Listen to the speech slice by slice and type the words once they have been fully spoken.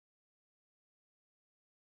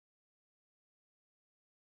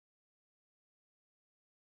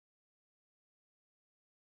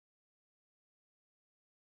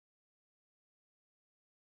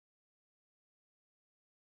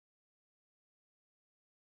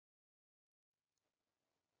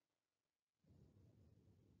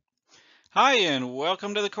Hi, and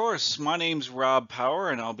welcome to the course. My name's Rob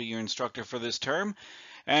Power, and I'll be your instructor for this term.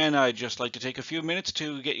 And I'd just like to take a few minutes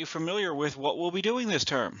to get you familiar with what we'll be doing this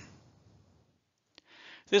term.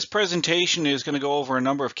 This presentation is going to go over a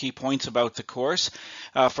number of key points about the course.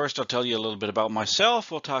 First, I'll tell you a little bit about myself.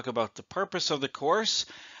 We'll talk about the purpose of the course.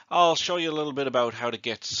 I'll show you a little bit about how to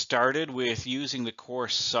get started with using the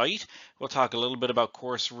course site. We'll talk a little bit about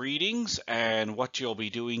course readings and what you'll be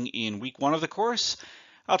doing in week 1 of the course.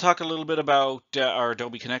 I'll talk a little bit about our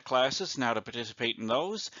Adobe Connect classes and how to participate in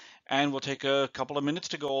those. And we'll take a couple of minutes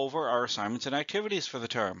to go over our assignments and activities for the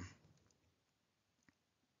term.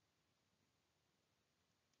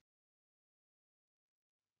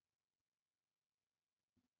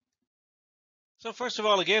 So first of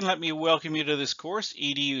all, again, let me welcome you to this course,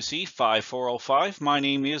 EDUC 5405. My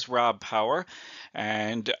name is Rob Power,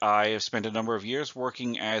 and I have spent a number of years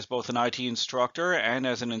working as both an IT instructor and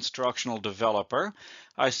as an instructional developer.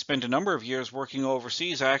 I spent a number of years working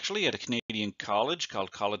overseas, actually, at a Canadian college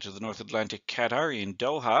called College of the North Atlantic Qatar in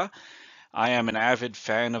Doha. I am an avid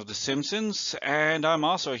fan of The Simpsons, and I'm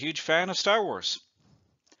also a huge fan of Star Wars.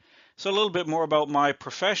 So a little bit more about my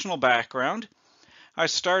professional background. I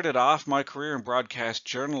started off my career in broadcast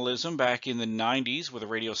journalism back in the 90s with a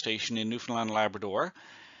radio station in Newfoundland, Labrador.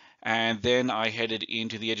 And then I headed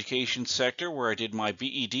into the education sector where I did my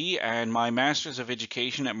BEd and my Master's of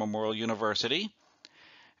Education at Memorial University.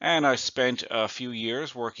 And I spent a few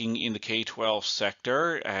years working in the K-12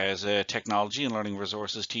 sector as a technology and learning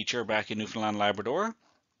resources teacher back in Newfoundland, Labrador.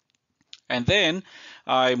 And then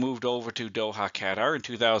I moved over to Doha, Qatar in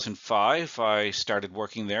 2005. I started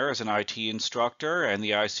working there as an IT instructor and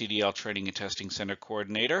the ICDL Training and Testing Center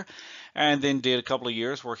coordinator, and then did a couple of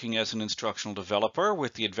years working as an instructional developer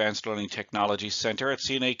with the Advanced Learning Technology Center at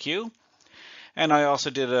CNAQ. And I also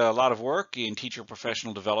did a lot of work in teacher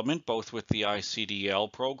professional development, both with the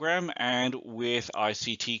ICDL program and with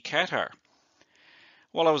ICT Qatar.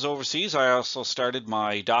 While I was overseas, I also started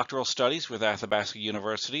my doctoral studies with Athabasca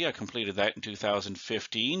University. I completed that in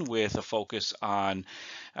 2015 with a focus on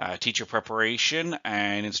teacher preparation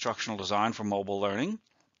and instructional design for mobile learning.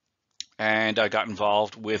 And I got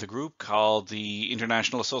involved with a group called the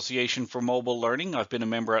International Association for Mobile Learning. I've been a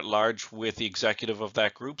member at large with the executive of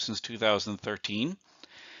that group since 2013.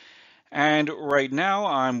 And right now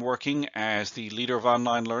I'm working as the leader of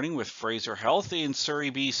online learning with Fraser Health in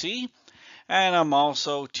Surrey, BC. And I'm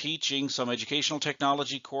also teaching some educational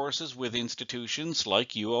technology courses with institutions like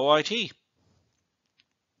UOIT.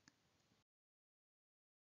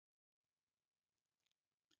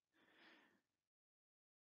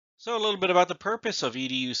 So a little bit about the purpose of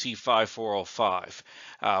EDUC 5405.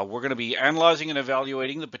 We're going to be analyzing and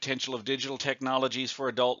evaluating the potential of digital technologies for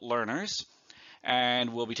adult learners.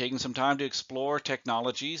 And we'll be taking some time to explore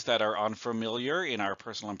technologies that are unfamiliar in our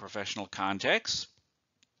personal and professional contexts.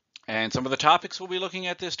 And some of the topics we'll be looking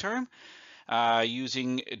at this term: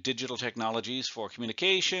 using digital technologies for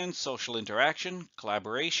communication, social interaction,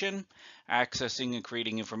 collaboration, accessing and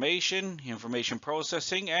creating information, information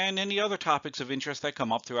processing, and any other topics of interest that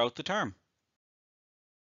come up throughout the term.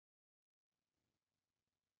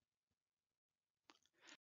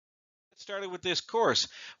 Get started with this course.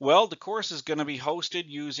 Well, the course is going to be hosted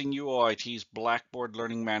using UOIT's Blackboard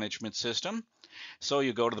Learning Management System. So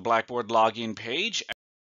you go to the Blackboard login page.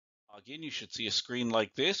 Login, you should see a screen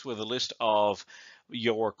like this with a list of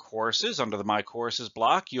your courses. Under the My Courses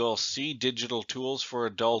block, you'll see Digital Tools for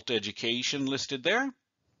Adult Education listed there.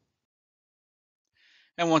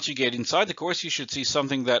 And once you get inside the course, you should see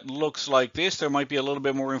something that looks like this. There might be a little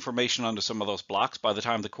bit more information under some of those blocks by the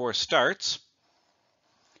time the course starts.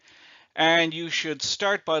 And you should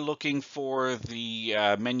start by looking for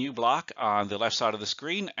the menu block on the left side of the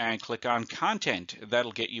screen and click on Content.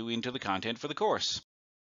 That'll get you into the content for the course.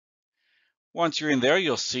 Once you're in there,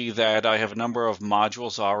 you'll see that I have a number of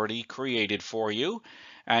modules already created for you,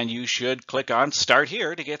 and you should click on Start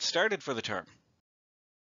Here to get started for the term.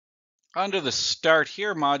 Under the Start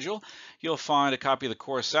Here module, you'll find a copy of the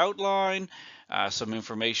course outline, some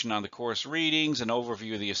information on the course readings, an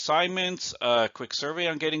overview of the assignments, a quick survey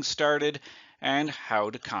on getting started, and how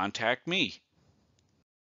to contact me.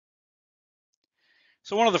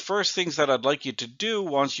 So one of the first things that I'd like you to do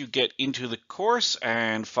once you get into the course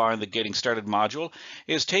and find the Getting Started module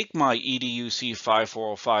is take my EDUC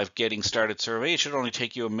 5405 Getting Started survey. It should only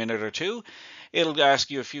take you a minute or two. It'll ask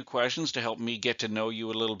you a few questions to help me get to know you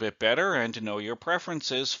a little bit better and to know your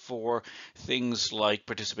preferences for things like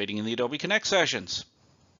participating in the Adobe Connect sessions.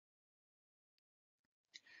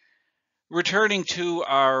 Returning to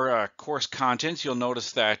our course contents, you'll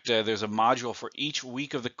notice that there's a module for each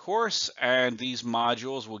week of the course, and these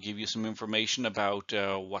modules will give you some information about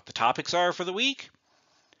what the topics are for the week.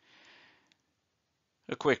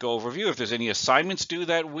 A quick overview, if there's any assignments due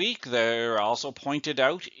that week, they're also pointed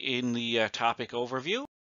out in the topic overview.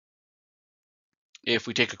 If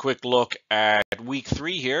we take a quick look at week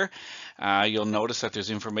 3 here, you'll notice that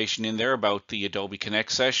there's information in there about the Adobe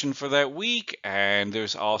Connect session for that week, and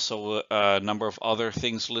there's also a number of other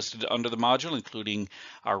things listed under the module, including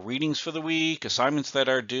our readings for the week, assignments that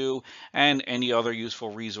are due, and any other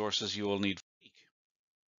useful resources you will need for the week.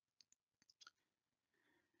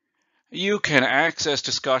 You can access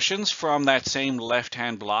discussions from that same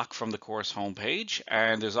left-hand block from the course homepage,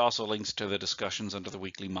 and there's also links to the discussions under the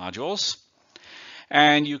weekly modules.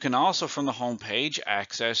 And you can also, from the home page,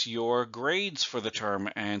 access your grades for the term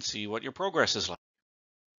and see what your progress is like.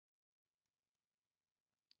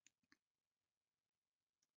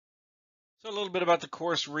 So a little bit about the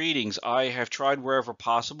course readings. I have tried wherever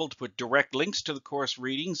possible to put direct links to the course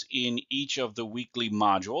readings in each of the weekly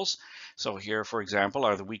modules. So here, for example,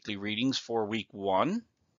 are the weekly readings for week 1.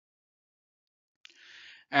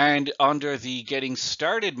 And under the Getting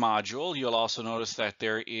Started module, you'll also notice that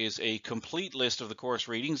there is a complete list of the course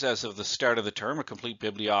readings as of the start of the term, a complete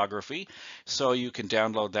bibliography. So you can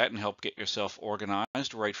download that and help get yourself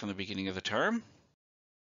organized right from the beginning of the term.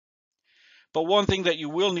 But one thing that you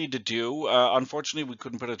will need to do, unfortunately, we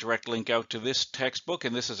couldn't put a direct link out to this textbook,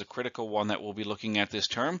 and this is a critical one that we'll be looking at this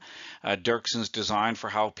term, Dirkson's Design for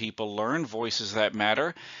How People Learn, Voices That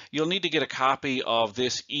Matter. You'll need to get a copy of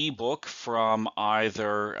this ebook from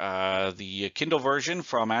either the Kindle version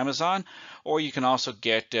from Amazon, or you can also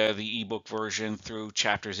get the ebook version through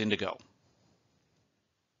Chapters Indigo.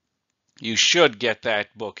 You should get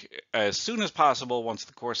that book as soon as possible once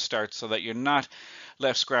the course starts so that you're not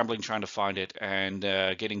left scrambling trying to find it and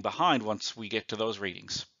getting behind once we get to those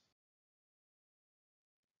readings.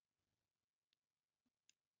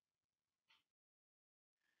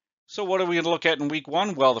 So what are we going to look at in week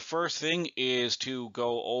 1? Well, the first thing is to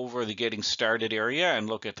go over the Getting Started area and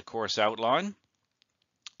look at the course outline,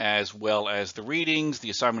 as well as the readings,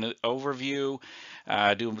 the assignment overview,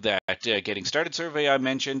 do that Getting Started survey I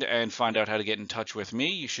mentioned, and find out how to get in touch with me.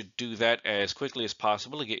 You should do that as quickly as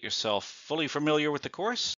possible to get yourself fully familiar with the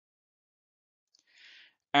course.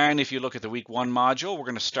 And if you look at the week 1 module, we're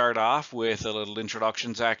going to start off with a little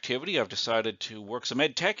introductions activity. I've decided to work some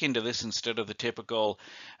ed tech into this instead of the typical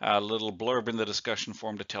little blurb in the discussion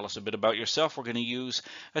form to tell us a bit about yourself. We're going to use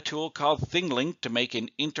a tool called ThingLink to make an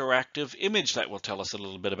interactive image that will tell us a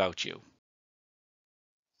little bit about you.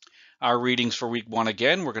 Our readings for week 1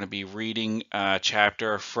 again, we're going to be reading a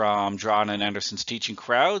chapter from John and Anderson's Teaching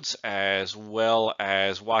Crowds, as well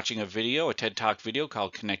as watching a video, a TED Talk video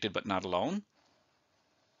called Connected But Not Alone.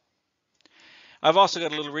 I've also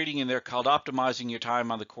got a little reading in there called Optimizing Your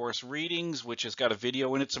Time on the Course Readings, which has got a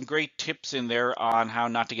video in it, some great tips in there on how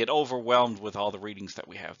not to get overwhelmed with all the readings that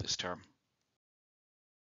we have this term.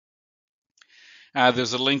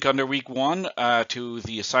 There's a link under week 1 to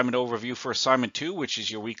the assignment overview for assignment 2, which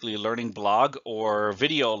is your weekly learning blog or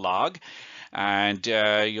video log. And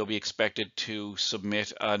you'll be expected to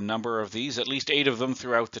submit a number of these, at least 8 of them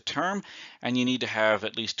throughout the term, and you need to have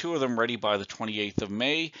at least 2 of them ready by the 28th of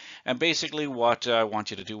May. And basically what I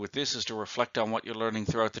want you to do with this is to reflect on what you're learning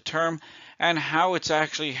throughout the term and how it's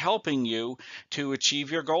actually helping you to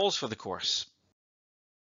achieve your goals for the course.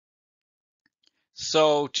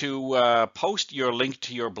 So to post your link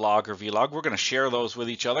to your blog or vlog, we're going to share those with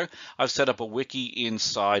each other. I've set up a wiki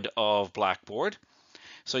inside of Blackboard.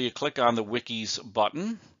 So you click on the wikis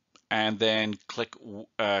button and then click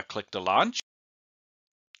to launch.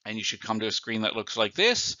 And you should come to a screen that looks like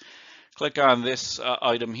this. Click on this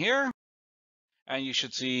item here. And you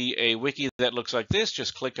should see a wiki that looks like this.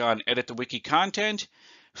 Just click on Edit the Wiki Content.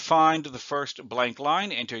 Find the first blank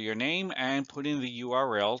line, enter your name, and put in the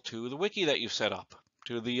URL to the wiki that you've set up,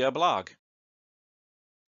 to the blog.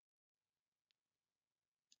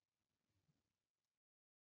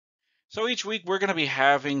 So each week we're going to be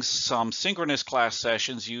having some synchronous class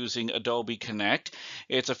sessions using Adobe Connect.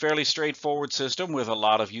 It's a fairly straightforward system with a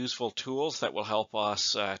lot of useful tools that will help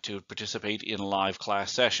us to participate in a live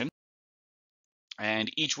class session.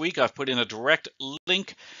 And each week I've put in a direct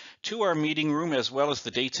link to our meeting room as well as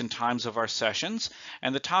the dates and times of our sessions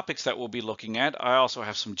and the topics that we'll be looking at. I also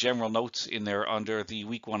have some general notes in there under the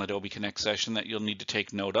week 1 Adobe Connect session that you'll need to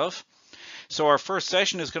take note of. So our first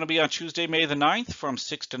session is going to be on Tuesday, May the 9th from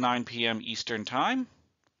 6 to 9 p.m. Eastern Time.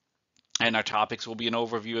 And our topics will be an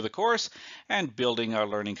overview of the course and building our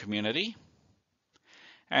learning community.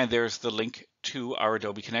 And there's the link to our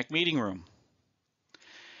Adobe Connect meeting room.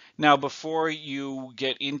 Now, before you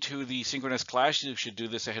get into the synchronous class, you should do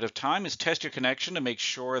this ahead of time, is test your connection to make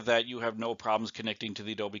sure that you have no problems connecting to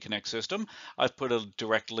the Adobe Connect system. I've put a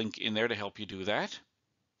direct link in there to help you do that.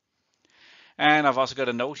 And I've also got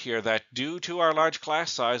a note here that due to our large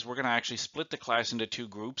class size, we're going to actually split the class into 2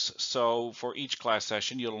 groups. So for each class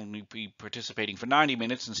session, you'll only be participating for 90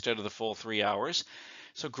 minutes instead of the full 3 hours.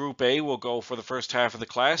 So Group A will go for the first half of the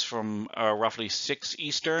class from roughly 6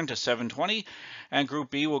 Eastern to 7:20, and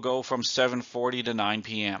Group B will go from 7:40 to 9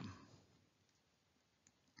 p.m.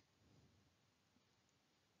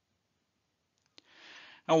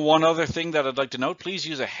 And one other thing that I'd like to note, please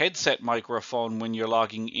use a headset microphone when you're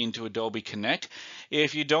logging into Adobe Connect.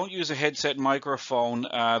 If you don't use a headset microphone,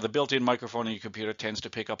 the built-in microphone in your computer tends to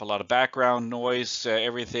pick up a lot of background noise,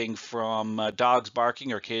 everything from dogs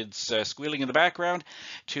barking or kids squealing in the background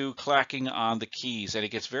to clacking on the keys, and it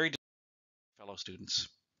gets very distracting for fellow students.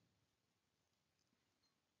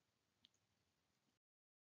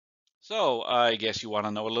 So I guess you want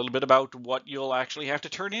to know a little bit about what you'll actually have to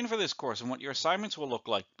turn in for this course and what your assignments will look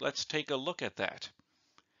like. Let's take a look at that.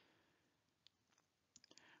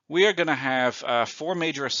 We are going to have 4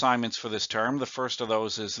 major assignments for this term. The first of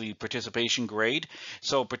those is the participation grade.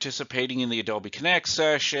 So participating in the Adobe Connect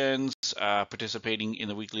sessions, participating in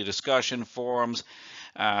the weekly discussion forums,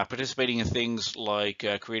 participating in things like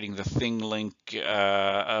creating the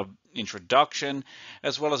ThingLink introduction,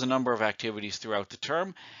 as well as a number of activities throughout the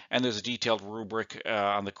term. And there's a detailed rubric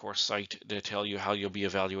on the course site to tell you how you'll be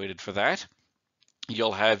evaluated for that.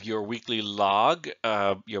 You'll have your weekly log,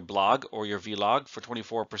 your blog or your vlog for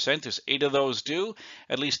 24%. There's 8 of those due,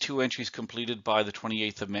 at least 2 entries completed by the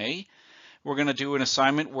 28th of May. We're going to do an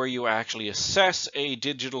assignment where you actually assess a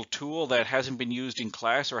digital tool that hasn't been used in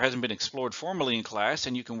class or hasn't been explored formally in class,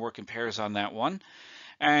 and you can work in pairs on that one.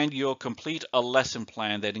 And you'll complete a lesson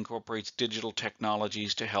plan that incorporates digital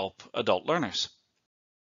technologies to help adult learners.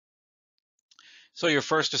 So your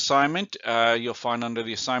first assignment, you'll find under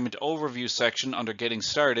the assignment overview section under getting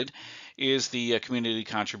started, is the community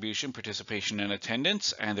contribution, participation, and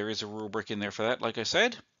attendance. And there is a rubric in there for that, like I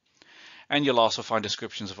said. And you'll also find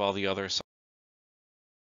descriptions of all the other assignments.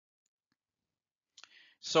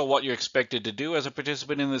 So what you're expected to do as a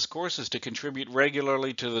participant in this course is to contribute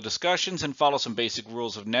regularly to the discussions and follow some basic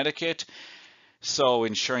rules of netiquette. So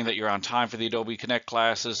ensuring that you're on time for the Adobe Connect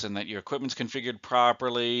classes and that your equipment's configured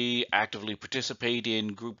properly, actively participate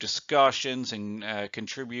in group discussions and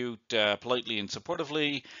contribute politely and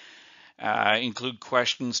supportively, include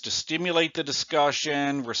questions to stimulate the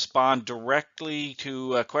discussion, respond directly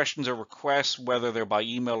to questions or requests, whether they're by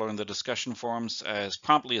email or in the discussion forums, as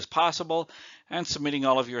promptly as possible, and submitting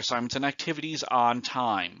all of your assignments and activities on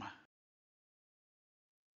time.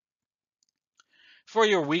 For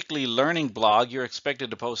your weekly learning blog, you're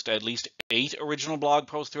expected to post at least 8 original blog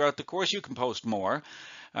posts throughout the course. You can post more.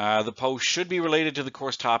 The post should be related to the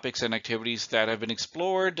course topics and activities that have been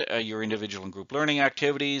explored, your individual and group learning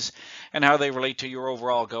activities, and how they relate to your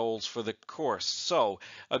overall goals for the course. So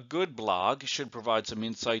a good blog should provide some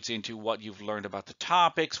insights into what you've learned about the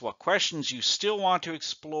topics, what questions you still want to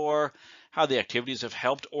explore, how the activities have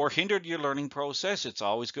helped or hindered your learning process. It's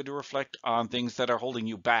always good to reflect on things that are holding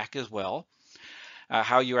you back as well.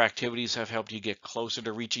 How your activities have helped you get closer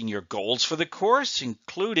to reaching your goals for the course,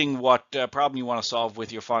 including what problem you want to solve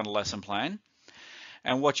with your final lesson plan,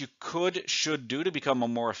 and what you should do to become a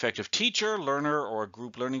more effective teacher, learner, or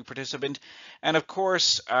group learning participant. And of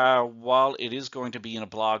course, while it is going to be in a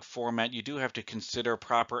blog format, you do have to consider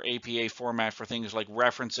proper APA format for things like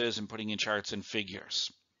references and putting in charts and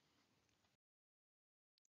figures.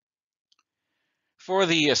 For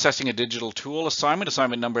the assessing a digital tool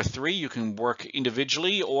assignment number 3, you can work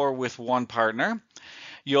individually or with one partner.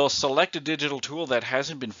 You'll select a digital tool that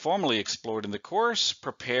hasn't been formally explored in the course,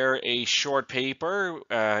 prepare a short paper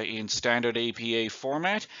in standard APA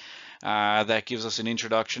format that gives us an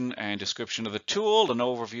introduction and description of the tool, an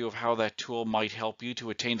overview of how that tool might help you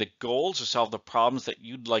to attain the goals or solve the problems that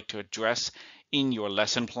you'd like to address in your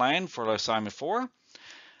lesson plan for assignment 4.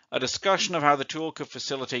 A discussion of how the tool could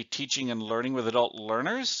facilitate teaching and learning with adult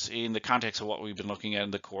learners in the context of what we've been looking at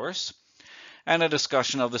in the course, and a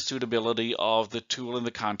discussion of the suitability of the tool in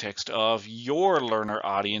the context of your learner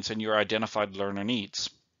audience and your identified learner needs.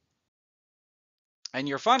 And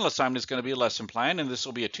your final assignment is going to be a lesson plan, and this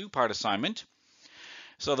will be a 2-part assignment.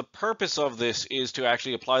 So the purpose of this is to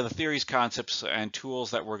actually apply the theories, concepts, and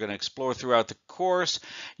tools that we're going to explore throughout the course.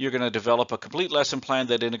 You're going to develop a complete lesson plan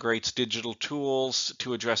that integrates digital tools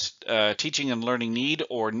to address teaching and learning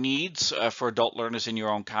needs for adult learners in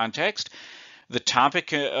your own context. The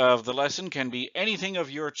topic of the lesson can be anything of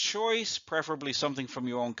your choice, preferably something from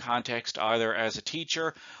your own context, either as a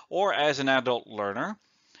teacher or as an adult learner.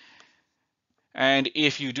 And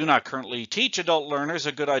if you do not currently teach adult learners,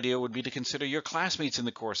 a good idea would be to consider your classmates in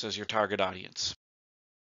the course as your target audience.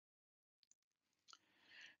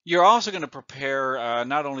 You're also going to prepare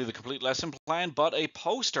not only the complete lesson plan, but a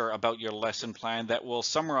poster about your lesson plan that will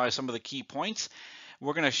summarize some of the key points.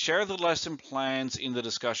 We're going to share the lesson plans in the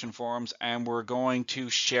discussion forums, and we're going to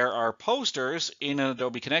share our posters in an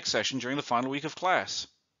Adobe Connect session during the final week of class.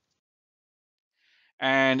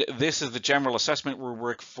 And this is the general assessment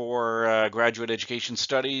rubric for graduate education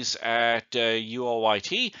studies at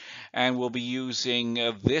UOIT. And we'll be using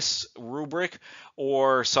this rubric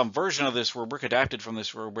or some version of this rubric, adapted from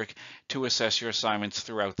this rubric, to assess your assignments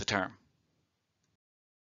throughout the term.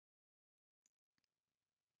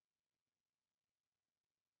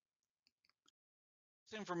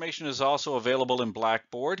 This information is also available in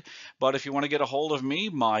Blackboard, but if you want to get a hold of me,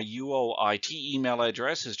 my UOIT email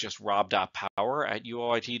address is just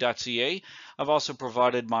rob.power@uoit.ca. I've also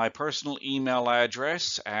provided my personal email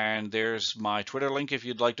address, and there's my Twitter link if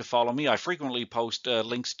you'd like to follow me. I frequently post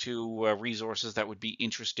links to resources that would be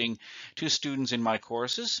interesting to students in my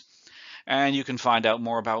courses. And you can find out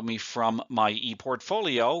more about me from my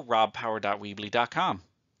ePortfolio, robpower.weebly.com.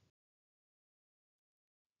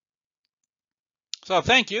 So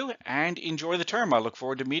thank you and enjoy the term. I look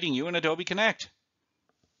forward to meeting you in Adobe Connect.